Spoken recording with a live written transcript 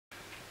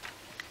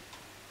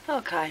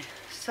Okay,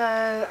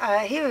 so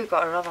here we've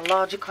got a rather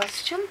larger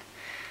question.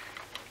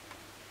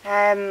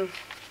 Again,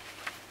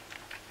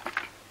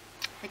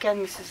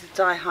 this is a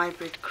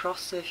dihybrid cross,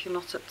 so if you're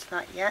not up to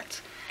that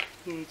yet,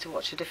 you need to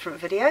watch a different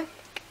video.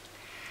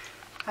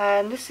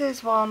 And this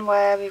is one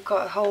where we've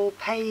got a whole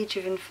page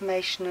of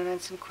information and then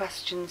some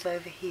questions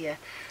over here.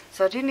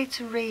 So I do need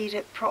to read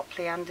it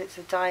properly, and it's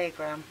a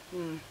diagram.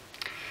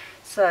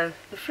 So,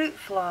 the fruit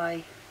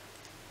fly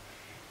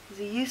is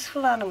a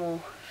useful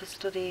animal for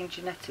studying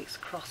genetics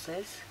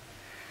crosses,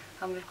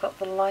 and we've got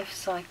the life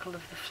cycle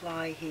of the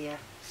fly here.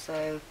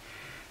 So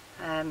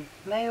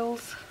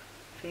males,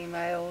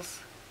 females,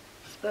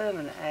 sperm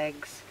and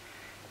eggs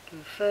give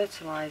a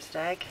fertilised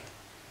egg,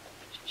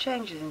 which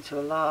changes into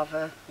a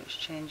larva, which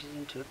changes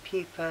into a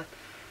pupa,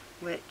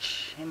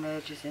 which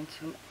emerges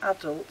into an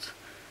adult,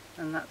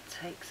 and that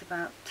takes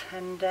about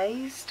 10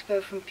 days to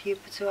go from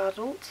pupa to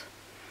adult.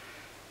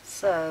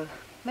 So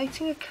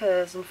mating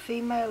occurs and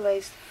female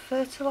lays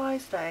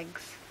fertilised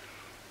eggs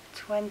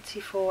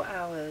 24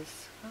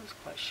 hours. That's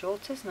quite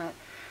short, isn't it?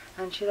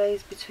 And she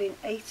lays between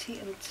 80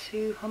 and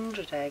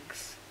 200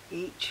 eggs,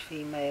 each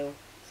female,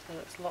 so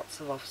that's lots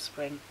of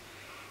offspring.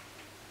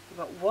 We've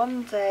got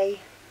 1 day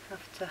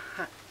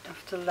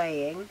after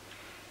laying,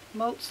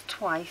 molts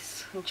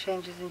twice and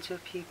changes into a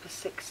pupa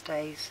 6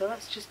 days. So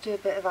let's just do a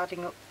bit of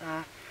adding up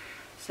there.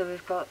 So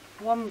we've got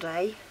 1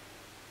 day,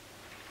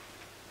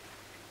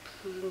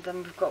 and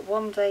then we've got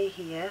 1 day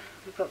here,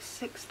 we've got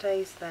 6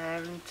 days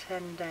there and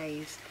 10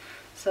 days.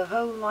 So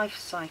whole life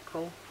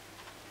cycle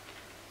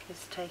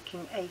is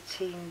taking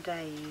 18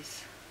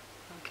 days.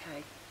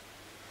 Okay.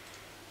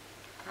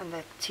 And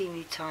they're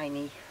teeny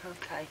tiny.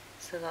 Okay,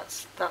 so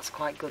that's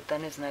quite good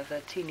then, isn't it? If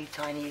they're teeny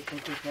tiny, you can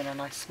keep them in a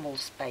nice small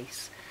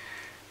space.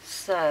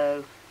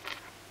 So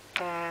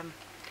turn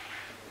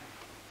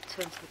to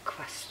the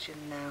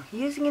question now.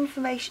 Using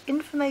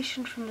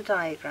information from the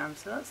diagram,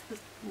 so that's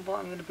what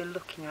I'm going to be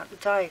looking at, the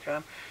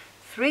diagram.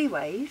 3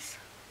 ways,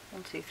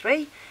 1, 2,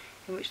 3,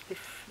 in which the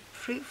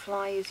fruit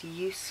fly is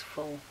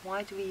useful.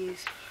 Why do we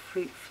use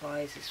fruit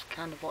flies is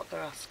kind of what they're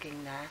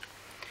asking there.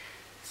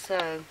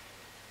 So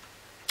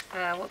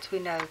what do we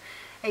know?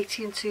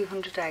 80 and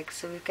 200 eggs,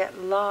 so we get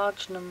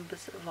large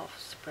numbers of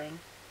offspring.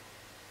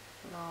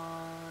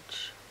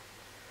 Large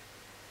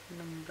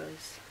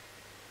numbers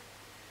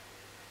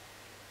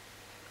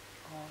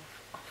of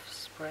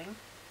offspring.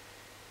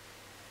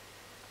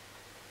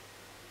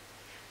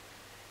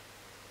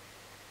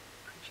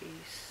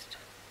 Produced.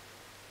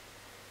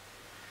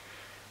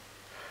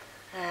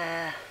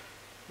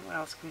 What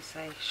else can we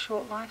say?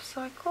 Short life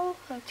cycle,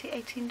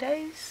 18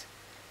 days.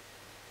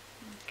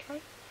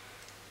 Okay.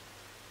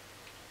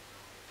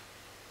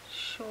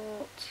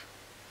 Short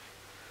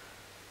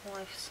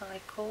life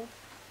cycle.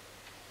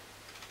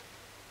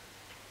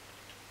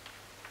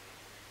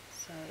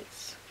 So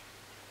it's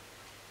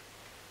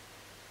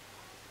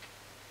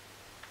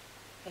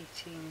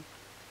 18,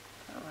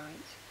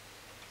 alright,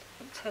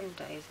 10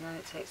 days, and then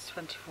it takes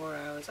 24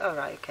 hours. Oh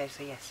right, okay,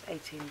 so yes,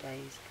 18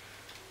 days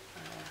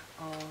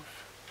of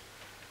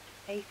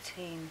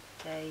 18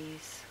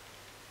 days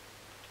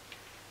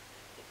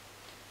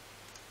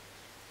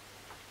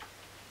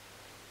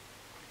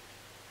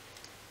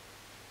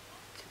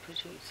to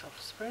produce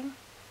offspring.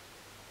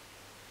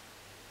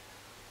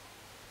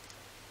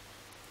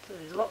 So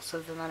there's lots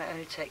of them and it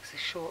only takes a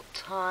short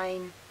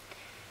time.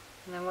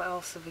 And then what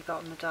else have we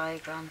got on the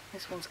diagram?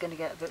 This one's going to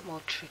get a bit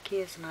more tricky,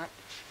 isn't it?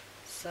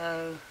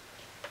 So,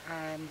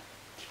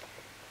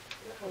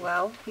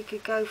 well, we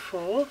could go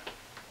for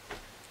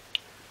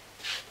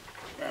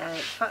the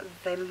fact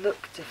that they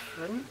look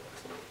different.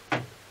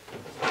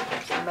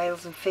 So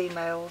males and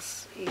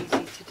females,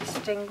 easy to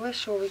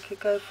distinguish, or we could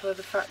go for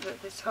the fact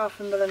that it's 0.5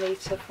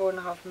 millimetre,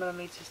 4.5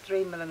 millimetres,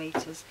 3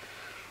 millimetres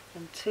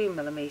and 2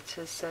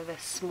 millimetres, so they're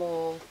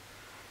small.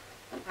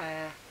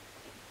 I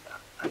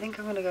think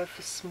I'm going to go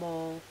for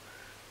small,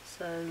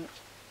 so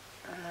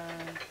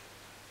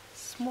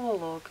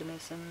small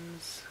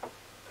organisms,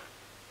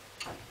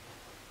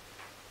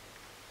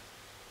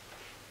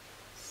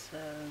 so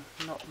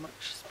not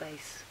much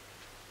space.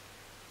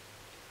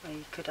 Well,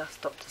 you could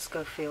ask Dr.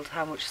 Schofield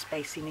how much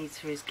space he needs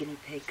for his guinea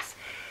pigs.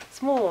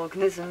 Small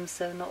organisms,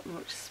 so not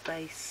much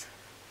space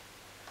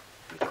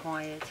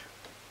required.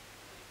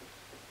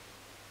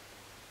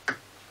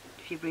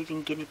 If you're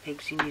breeding guinea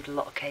pigs, you need a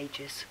lot of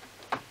cages.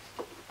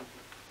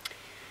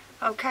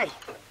 Okay,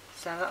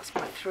 so that's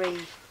my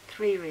three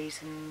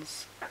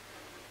reasons.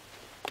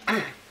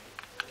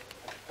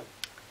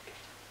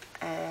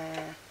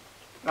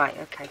 Right,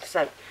 okay,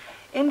 so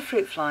in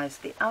fruit flies,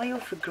 the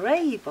allele for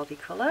grey body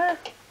colour,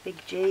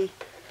 big G,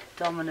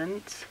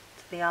 dominant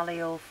to the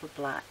allele for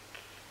black,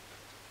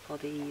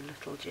 body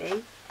little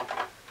g,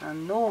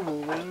 and normal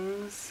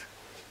wings,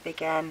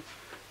 big N,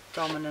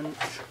 dominant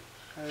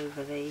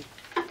over the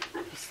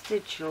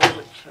vestigial,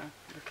 which are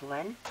little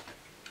n.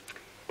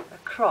 A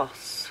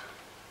cross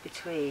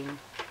between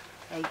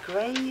a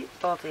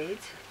grey-bodied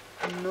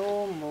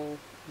normal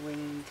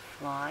winged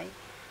fly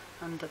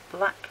and a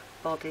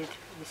black-bodied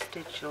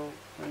vestigial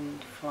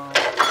winged fly.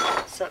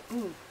 So,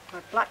 my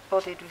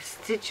black-bodied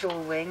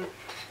vestigial wing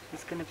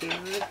is going to be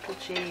little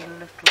g,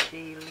 little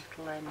g,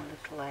 little n,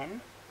 little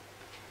n.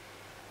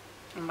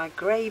 And my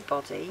grey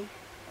body,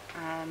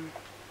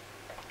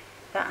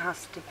 that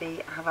has to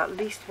have at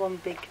least one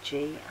big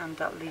G and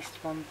at least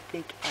one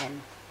big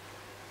N.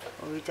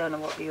 Well, we don't know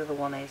what the other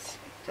one is.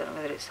 We don't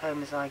know whether it's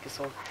homozygous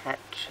or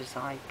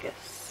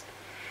heterozygous.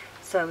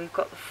 So we've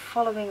got the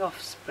following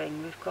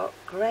offspring. We've got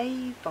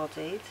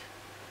grey-bodied,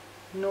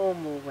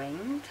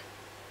 normal-winged,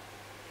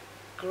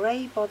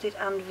 grey-bodied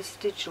and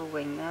vestigial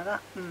wing. Now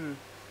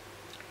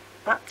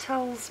that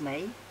tells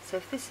me, so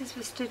if this is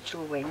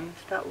vestigial winged,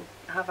 that will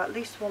have at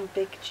least one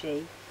big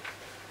G,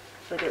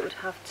 but it would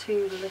have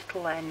two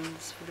little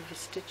n's for the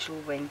vestigial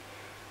wing.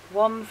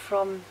 One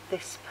from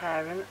this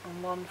parent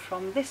and one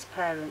from this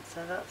parent,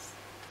 so that's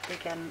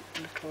big N,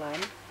 little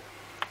n.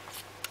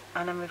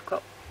 And then we've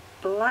got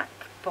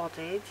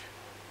black-bodied,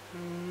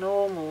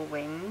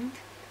 normal-winged.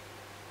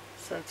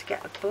 So to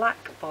get a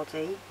black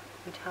body,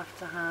 we'd have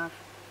to have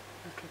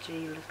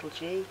little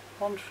g,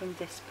 one from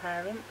this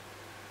parent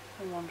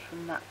and one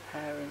from that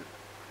parent.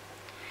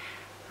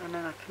 And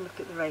then I can look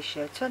at the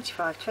ratio,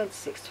 25,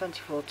 26,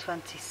 24,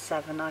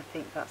 27, I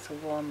think that's a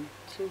 1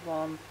 to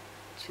 1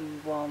 to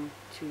 1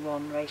 to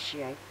 1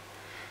 ratio.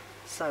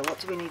 So what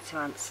do we need to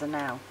answer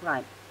now?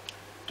 Right,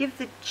 give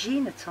the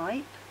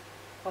genotype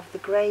of the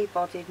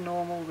grey-bodied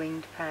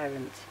normal-winged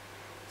parent.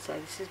 So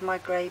this is my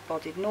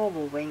grey-bodied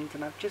normal-winged,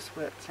 and I've just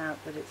worked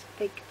out that it's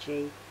big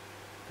G,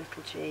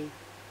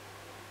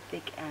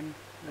 big N,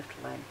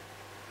 little n.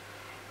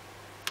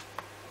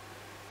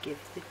 Give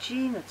the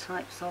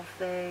genotypes of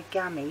the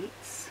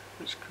gametes,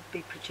 which could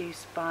be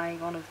produced by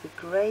one of the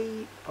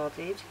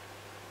grey-bodied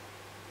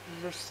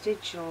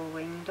vestigial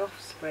winged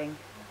offspring.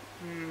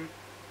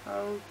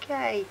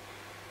 Okay,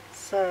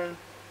 so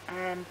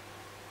I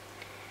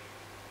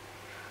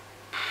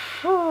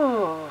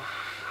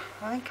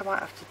think I might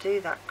have to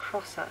do that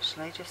cross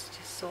actually, just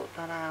to sort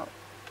that out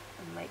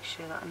and make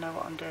sure that I know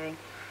what I'm doing.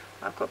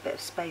 I've got a bit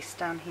of space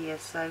down here,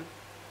 so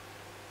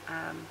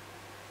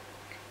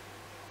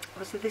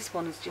obviously this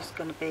one is just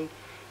going to be,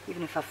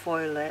 even if I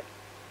foil it,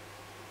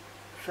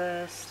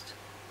 first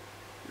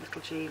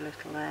little g,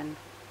 little n,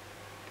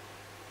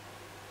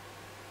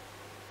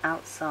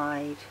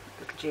 outside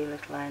little g,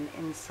 little n,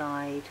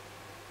 inside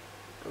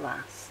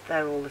last.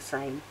 They're all the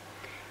same.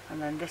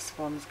 And then this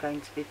one's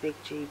going to be big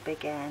G,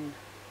 big N,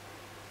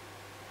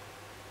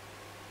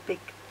 big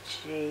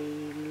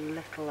G,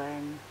 little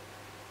n,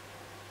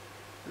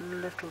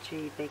 little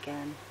g, big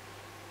N,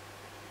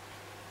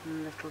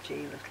 little g,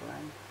 little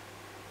n.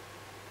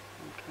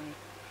 Okay,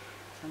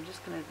 so I'm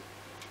just going to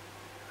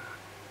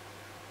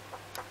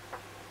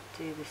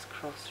do this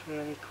cross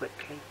really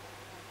quickly.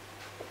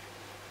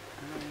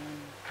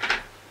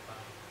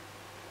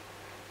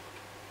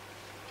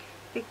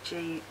 Big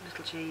G,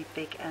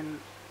 big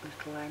N,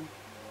 little n.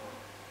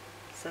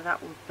 So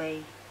that would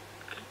be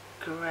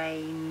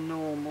grey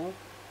normal.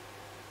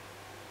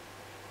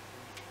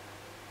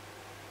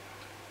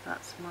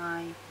 That's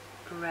my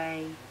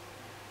grey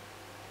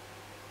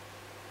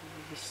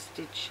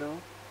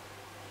vestigial.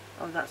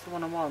 Oh, that's the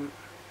one I want.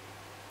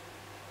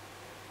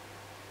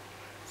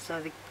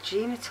 So the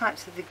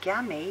genotypes of the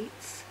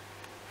gametes,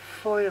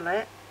 foil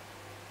it,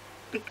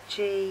 big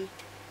G,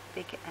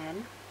 big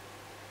N,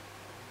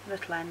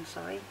 little n,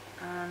 sorry,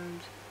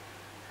 and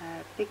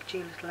big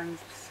G, little n is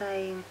the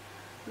same,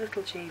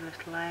 little g,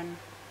 little n,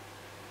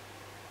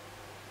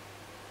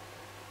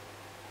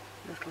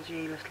 little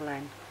g, little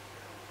n.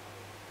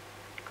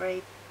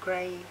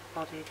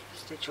 Grey-bodied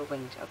vestigial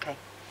winged. Okay,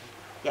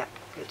 yeah,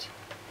 good.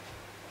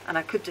 And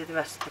I could do the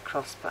rest of the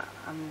cross, but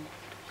I'm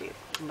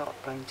not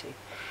going to.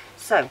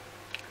 So,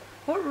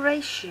 what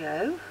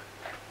ratio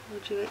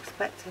would you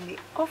expect in the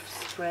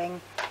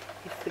offspring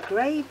if the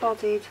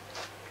grey-bodied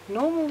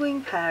normal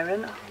wing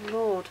parent, oh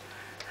Lord,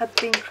 had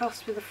been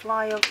crossed with a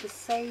fly of the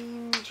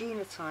same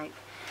genotype?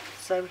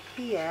 So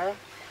here,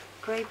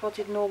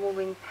 grey-bodied normal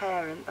wing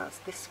parent, that's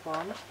this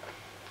one.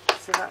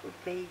 So that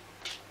would be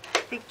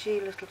big G,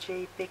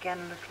 big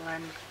N, little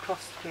n,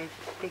 crossed with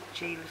big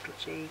G, little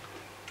g,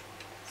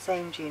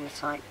 same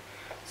genotype.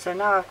 So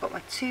now I've got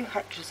my two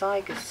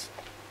heterozygous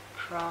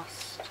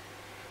crossed,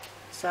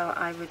 so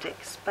I would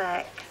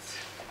expect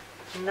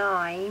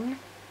 9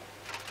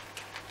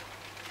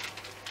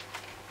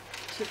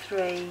 to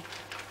 3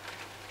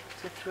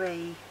 to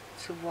 3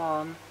 to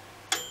 1, and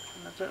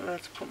I don't know where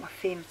to put my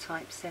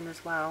phenotypes in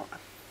as well. I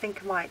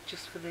think I might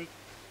just for the,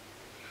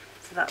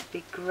 so that would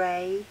be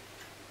grey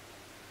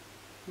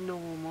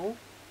normal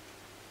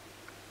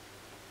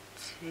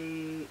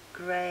to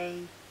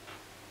grey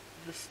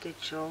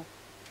vestigial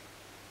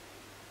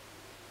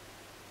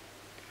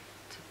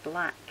to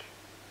black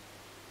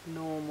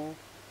normal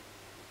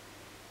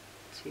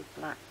to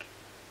black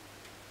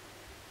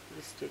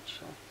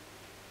vestigial,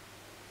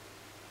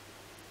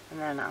 and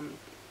then I'm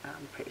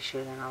pretty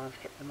sure then I'll have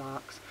hit the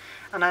marks.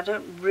 And I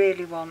don't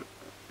really want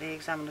the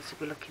examiner to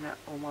be looking at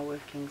all my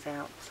workings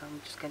out, so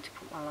I'm just going to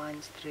put my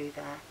lines through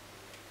there,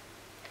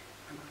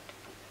 and I'll have to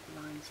put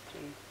lines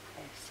through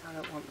this. I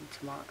don't want them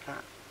to mark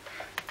that.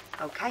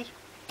 Okay.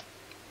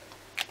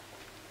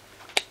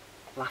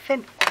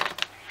 Laughing.